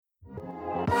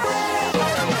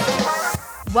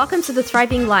Welcome to The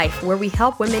Thriving Life, where we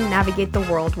help women navigate the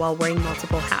world while wearing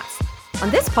multiple hats. On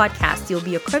this podcast, you'll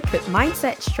be equipped with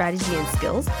mindset, strategy, and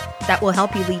skills that will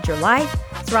help you lead your life,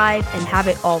 thrive, and have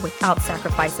it all without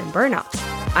sacrifice and burnout.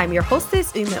 I'm your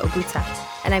hostess, Ume Oguta,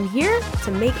 and I'm here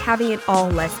to make having it all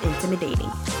less intimidating.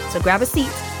 So grab a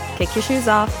seat, kick your shoes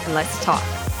off, and let's talk.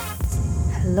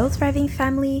 Hello, Thriving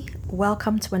family.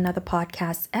 Welcome to another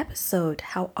podcast episode.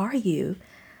 How are you?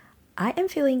 I am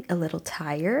feeling a little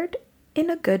tired in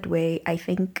a good way. I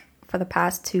think for the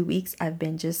past 2 weeks, I've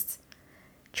been just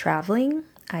traveling.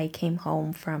 I came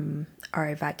home from our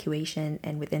evacuation,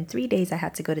 and within 3 days, I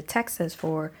had to go to Texas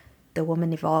for the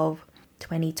Woman Evolve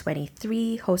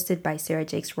 2023, hosted by Sarah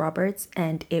Jakes Roberts,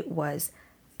 and it was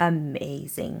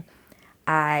amazing.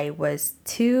 I was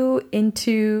too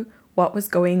into what was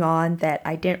going on that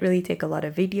I didn't really take a lot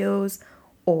of videos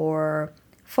or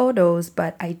photos,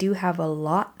 but I do have a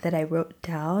lot that I wrote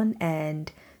down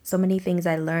and so many things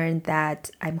I learned that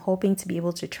I'm hoping to be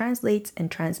able to translate and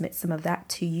transmit some of that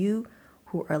to you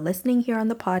who are listening here on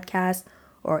the podcast,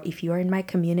 or if you are in my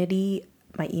community,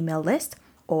 my email list,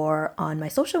 or on my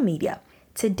social media.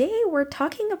 Today, we're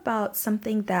talking about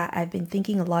something that I've been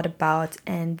thinking a lot about,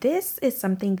 and this is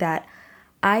something that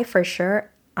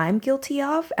I'm guilty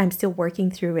of. I'm still working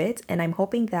through it, and I'm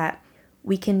hoping that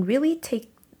we can really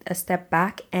take a step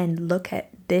back and look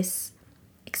at this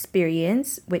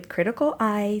experience with critical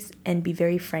eyes and be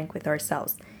very frank with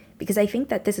ourselves. Because I think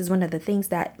that this is one of the things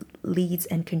that leads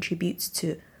and contributes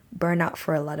to burnout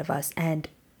for a lot of us. And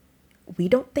we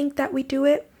don't think that we do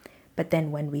it, but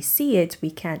then when we see it, we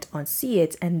can't unsee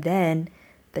it. And then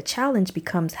the challenge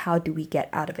becomes, how do we get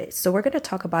out of it? So we're going to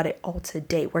talk about it all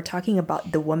today. We're talking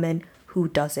about the woman who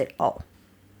does it all.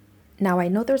 Now, I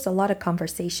know there's a lot of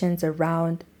conversations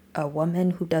around a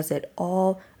woman who does it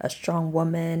all, a strong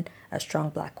woman, a strong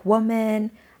Black woman.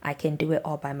 I can do it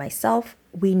all by myself.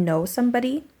 We know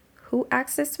somebody who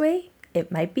acts this way.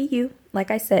 It might be you. Like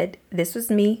I said, this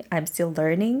was me. I'm still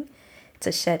learning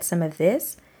to shed some of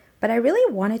this. But I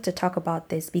really wanted to talk about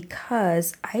this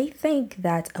because I think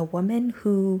that a woman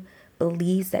who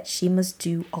believes that she must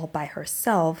do all by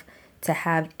herself to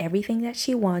have everything that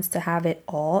she wants, to have it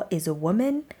all, is a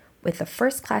woman with a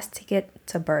first-class ticket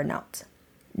to burnout.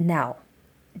 Now,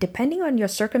 depending on your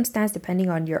circumstance, depending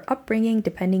on your upbringing,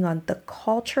 depending on the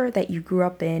culture that you grew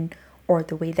up in, or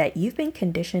the way that you've been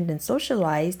conditioned and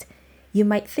socialized, you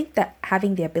might think that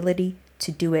having the ability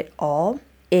to do it all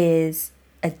is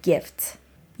a gift.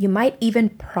 You might even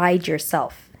pride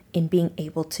yourself in being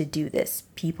able to do this.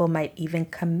 People might even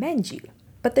commend you.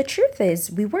 But the truth is,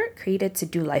 we weren't created to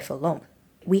do life alone.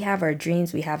 We have our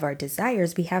dreams, we have our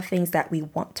desires, we have things that we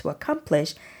want to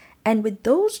accomplish. And with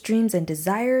those dreams and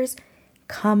desires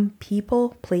come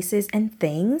people, places, and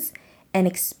things, and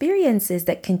experiences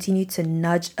that continue to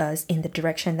nudge us in the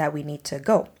direction that we need to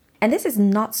go. And this is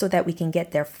not so that we can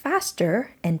get there faster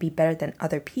and be better than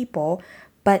other people,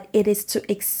 but it is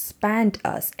to expand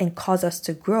us and cause us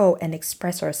to grow and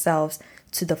express ourselves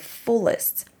to the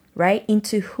fullest, right?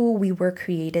 Into who we were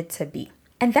created to be.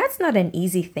 And that's not an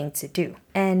easy thing to do.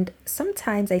 And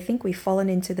sometimes I think we've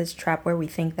fallen into this trap where we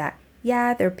think that,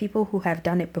 yeah, there are people who have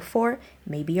done it before,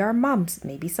 maybe our moms,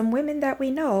 maybe some women that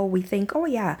we know, we think, oh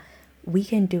yeah, we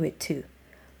can do it too.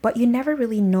 But you never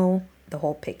really know the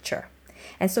whole picture.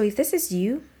 And so if this is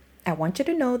you, I want you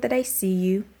to know that I see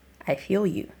you, I feel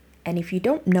you. And if you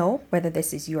don't know whether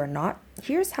this is you or not,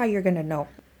 here's how you're going to know.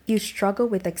 You struggle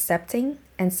with accepting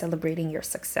and celebrating your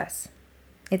success.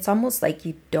 It's almost like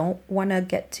you don't want to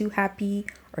get too happy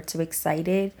or too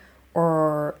excited,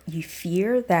 or you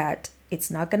fear that it's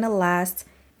not going to last.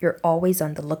 You're always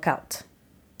on the lookout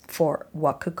for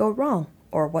what could go wrong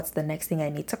or what's the next thing I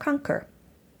need to conquer.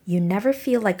 You never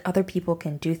feel like other people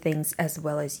can do things as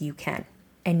well as you can.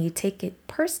 And you take it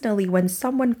personally when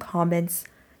someone comments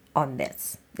on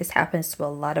this. This happens to a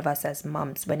lot of us as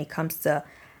moms when it comes to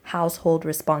household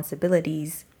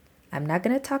responsibilities. I'm not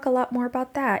going to talk a lot more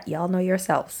about that. Y'all know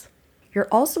yourselves. You're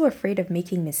also afraid of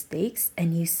making mistakes,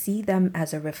 and you see them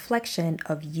as a reflection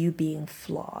of you being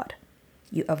flawed.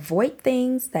 You avoid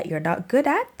things that you're not good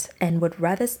at and would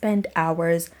rather spend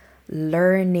hours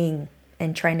learning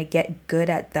and trying to get good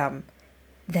at them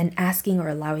than asking or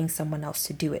allowing someone else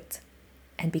to do it.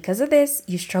 And because of this,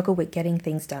 you struggle with getting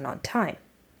things done on time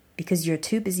because you're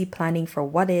too busy planning for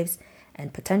what ifs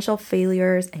and potential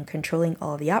failures and controlling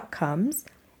all the outcomes.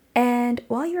 And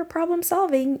while you're problem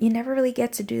solving, you never really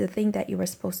get to do the thing that you were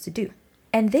supposed to do.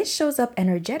 And this shows up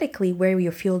energetically where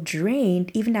you feel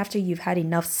drained even after you've had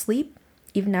enough sleep.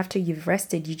 Even after you've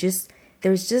rested,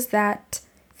 there's just that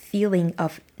feeling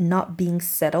of not being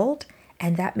settled,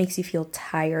 and that makes you feel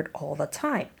tired all the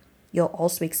time. You'll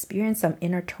also experience some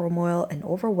inner turmoil and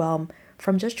overwhelm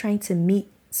from just trying to meet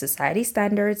society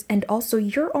standards and also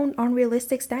your own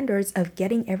unrealistic standards of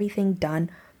getting everything done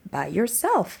by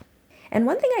yourself. And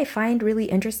one thing I find really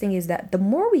interesting is that the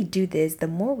more we do this, the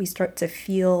more we start to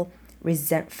feel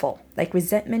resentful. Like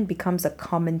resentment becomes a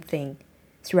common thing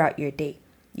throughout your day.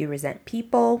 You resent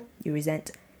people, you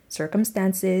resent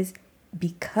circumstances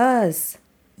because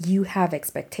you have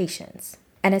expectations.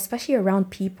 And especially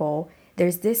around people,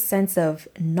 there's this sense of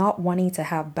not wanting to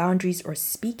have boundaries or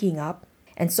speaking up.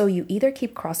 And so you either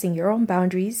keep crossing your own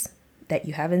boundaries that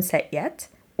you haven't set yet,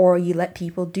 or you let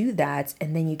people do that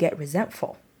and then you get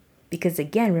resentful. Because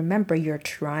again, remember, you're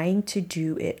trying to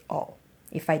do it all.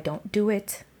 If I don't do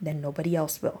it, then nobody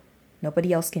else will.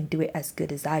 Nobody else can do it as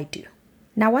good as I do.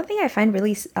 Now, one thing I find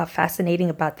really fascinating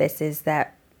about this is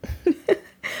that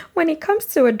when it comes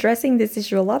to addressing this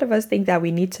issue, a lot of us think that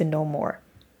we need to know more,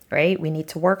 right? We need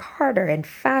to work harder and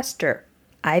faster.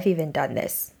 I've even done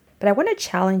this. But I want to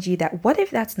challenge you that what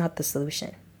if that's not the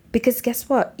solution? Because guess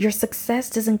what? Your success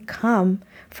doesn't come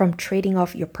from trading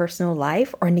off your personal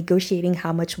life or negotiating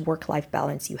how much work-life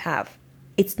balance you have.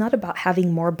 It's not about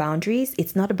having more boundaries.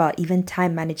 It's not about even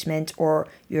time management or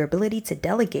your ability to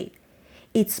delegate.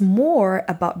 It's more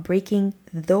about breaking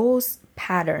those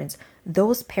patterns,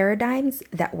 those paradigms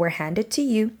that were handed to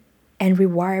you, and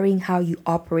rewiring how you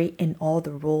operate in all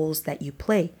the roles that you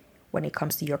play when it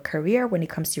comes to your career, when it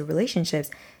comes to your relationships,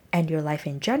 and your life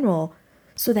in general,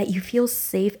 so that you feel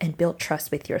safe and build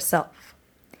trust with yourself.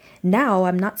 Now,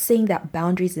 I'm not saying that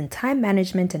boundaries in time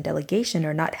management and delegation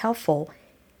are not helpful.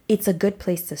 It's a good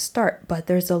place to start, but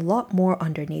there's a lot more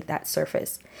underneath that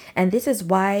surface. And this is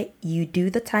why you do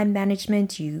the time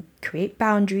management, you create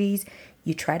boundaries,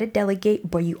 you try to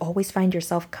delegate, but you always find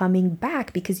yourself coming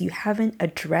back because you haven't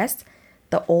addressed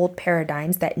the old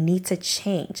paradigms that need to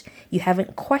change. You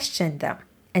haven't questioned them.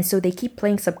 And so they keep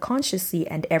playing subconsciously,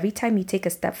 and every time you take a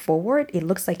step forward, it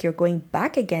looks like you're going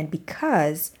back again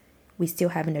because we still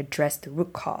haven't addressed the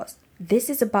root cause. This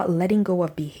is about letting go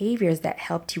of behaviors that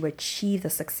helped you achieve the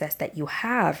success that you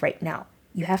have right now.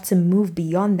 You have to move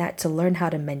beyond that to learn how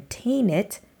to maintain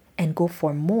it and go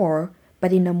for more,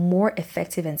 but in a more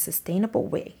effective and sustainable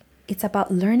way. It's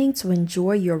about learning to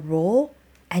enjoy your role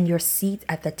and your seat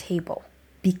at the table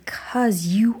because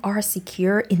you are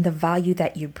secure in the value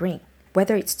that you bring.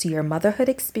 Whether it's to your motherhood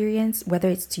experience, whether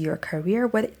it's to your career,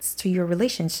 whether it's to your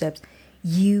relationships,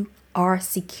 you are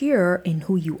secure in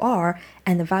who you are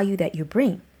and the value that you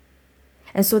bring.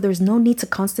 And so there's no need to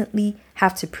constantly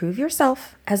have to prove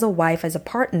yourself as a wife, as a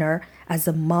partner, as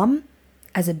a mom,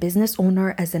 as a business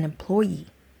owner, as an employee.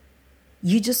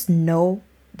 You just know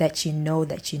that you know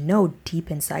that you know deep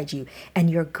inside you, and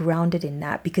you're grounded in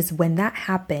that, because when that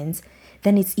happens,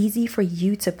 then it's easy for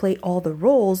you to play all the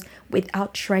roles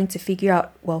without trying to figure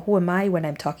out, well, who am I when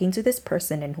I'm talking to this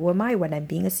person, and who am I when I'm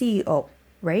being a CEO,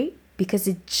 right? Because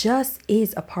it just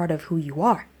is a part of who you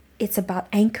are. It's about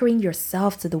anchoring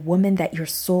yourself to the woman that your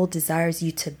soul desires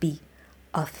you to be,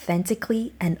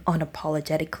 authentically and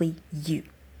unapologetically you.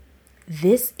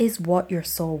 This is what your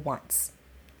soul wants.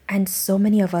 And so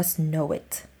many of us know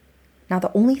it. Now,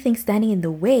 the only thing standing in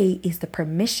the way is the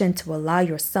permission to allow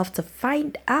yourself to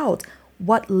find out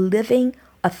what living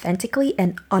authentically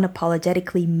and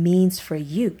unapologetically means for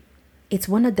you. It's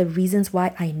one of the reasons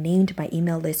why I named my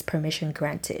email list Permission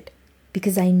Granted.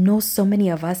 Because I know so many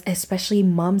of us, especially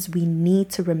moms, we need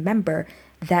to remember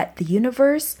that the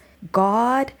universe,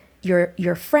 God,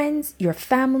 your friends, your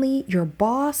family, your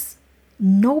boss,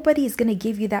 nobody is going to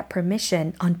give you that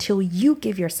permission until you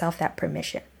give yourself that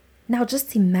permission. Now,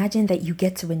 just imagine that you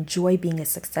get to enjoy being a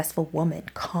successful woman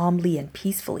calmly and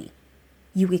peacefully.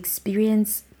 You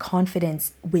experience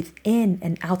confidence within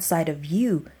and outside of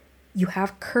you. You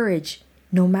have courage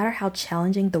no matter how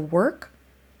challenging the work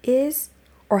is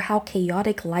or how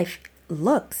chaotic life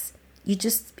looks. You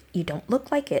don't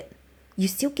look like it. You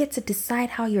still get to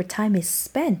decide how your time is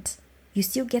spent. You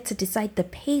still get to decide the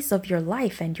pace of your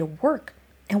life and your work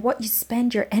and what you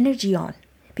spend your energy on.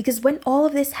 Because when all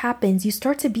of this happens, you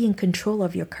start to be in control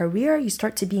of your career, you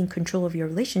start to be in control of your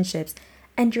relationships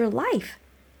and your life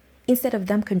instead of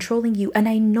them controlling you. And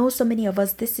I know so many of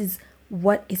us, this is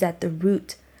what is at the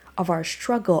root of our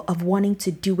struggle of wanting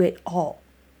to do it all.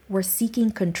 We're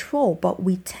seeking control, but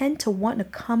we tend to want to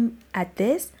come at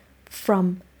this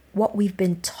from what we've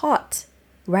been taught,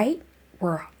 right?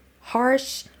 We're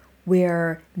harsh,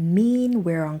 we're mean,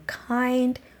 we're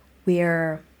unkind,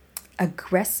 we're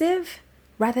aggressive,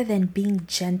 rather than being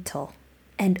gentle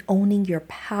and owning your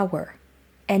power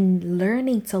and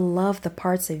learning to love the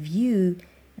parts of you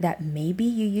that maybe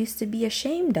you used to be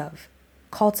ashamed of,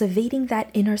 cultivating that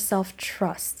inner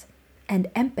self-trust and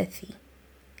empathy,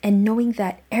 and knowing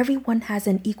that everyone has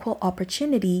an equal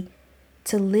opportunity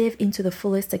to live into the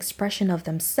fullest expression of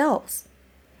themselves.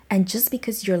 And just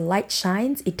because your light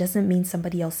shines, it doesn't mean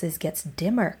somebody else's gets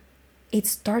dimmer. It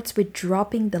starts with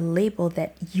dropping the label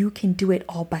that you can do it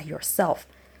all by yourself,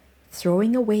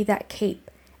 throwing away that cape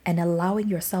and allowing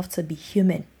yourself to be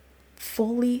human,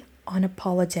 fully,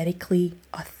 unapologetically,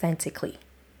 authentically.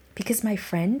 Because my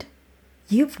friend,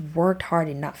 you've worked hard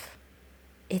enough.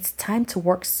 It's time to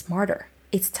work smarter.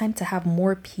 It's time to have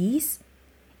more peace.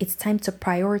 It's time to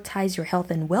prioritize your health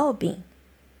and well-being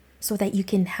so that you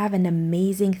can have an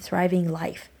amazing, thriving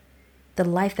life, the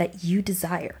life that you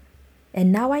desire.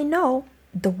 And now I know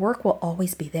the work will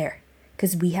always be there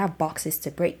because we have boxes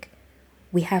to break.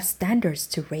 We have standards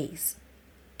to raise.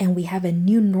 And we have a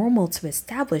new normal to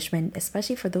establish,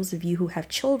 especially for those of you who have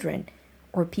children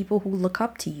or people who look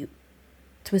up to you,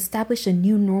 to establish a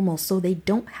new normal so they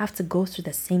don't have to go through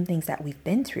the same things that we've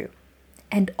been through.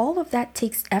 And all of that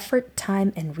takes effort,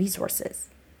 time, and resources.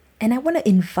 And I want to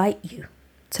invite you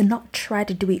to not try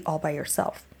to do it all by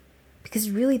yourself, because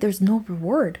really there's no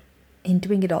reward in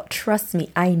doing it all. Trust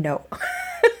me, I know.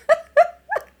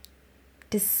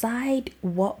 Decide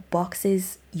what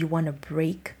boxes you want to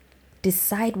break.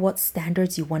 Decide what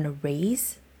standards you want to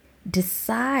raise.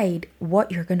 Decide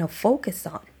what you're going to focus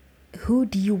on. Who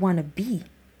do you want to be?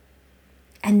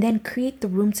 And then create the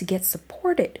room to get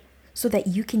supported so that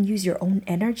you can use your own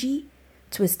energy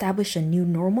to establish a new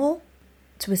normal,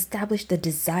 to establish the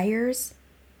desires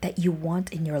that you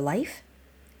want in your life.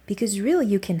 Because really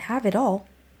you can have it all,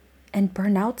 and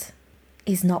burnout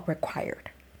is not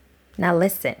required. Now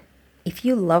listen, if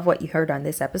you love what you heard on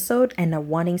this episode and are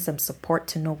wanting some support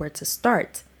to know where to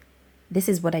start, this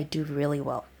is what I do really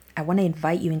well. I want to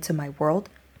invite you into my world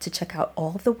to check out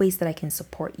all of the ways that I can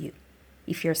support you.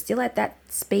 If you're still at that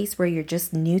space where you're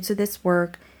just new to this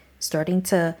work, starting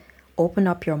to open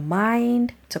up your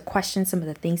mind to question some of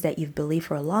the things that you've believed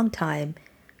for a long time,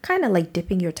 kind of like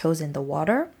dipping your toes in the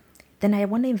water, then I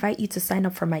want to invite you to sign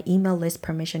up for my email list,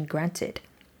 Permission Granted.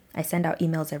 I send out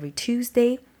emails every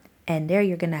Tuesday, and there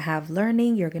you're going to have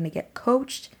learning, you're going to get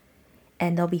coached,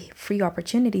 and there'll be free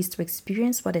opportunities to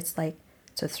experience what it's like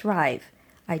to thrive.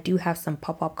 I do have some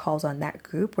pop-up calls on that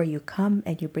group where you come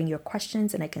and you bring your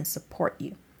questions and I can support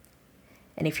you.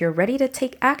 And if you're ready to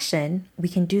take action, we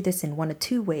can do this in one of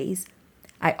two ways.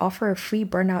 I offer a free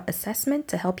burnout assessment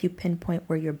to help you pinpoint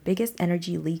where your biggest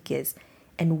energy leak is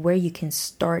and where you can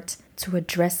start to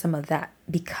address some of that.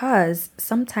 Because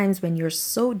sometimes when you're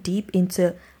so deep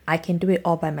into I can do it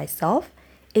all by myself,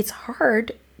 it's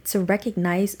hard to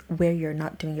recognize where you're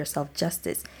not doing yourself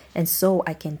justice. And so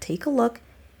I can take a look,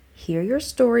 hear your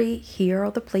story, hear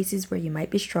all the places where you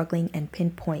might be struggling, and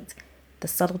pinpoint the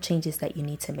subtle changes that you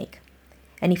need to make.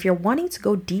 And if you're wanting to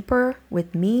go deeper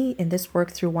with me in this work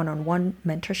through one-on-one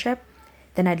mentorship,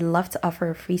 then I'd love to offer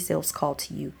a free sales call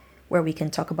to you where we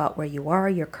can talk about where you are,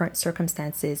 your current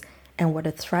circumstances, and what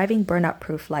a thriving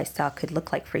burnout-proof lifestyle could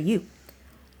look like for you.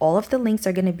 All of the links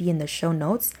are going to be in the show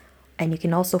notes, and you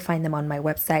can also find them on my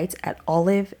website at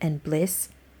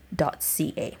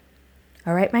oliveandbliss.ca.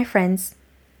 All right, my friends,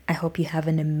 I hope you have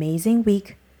an amazing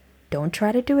week. Don't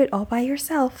try to do it all by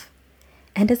yourself.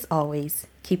 And as always,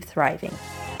 keep thriving.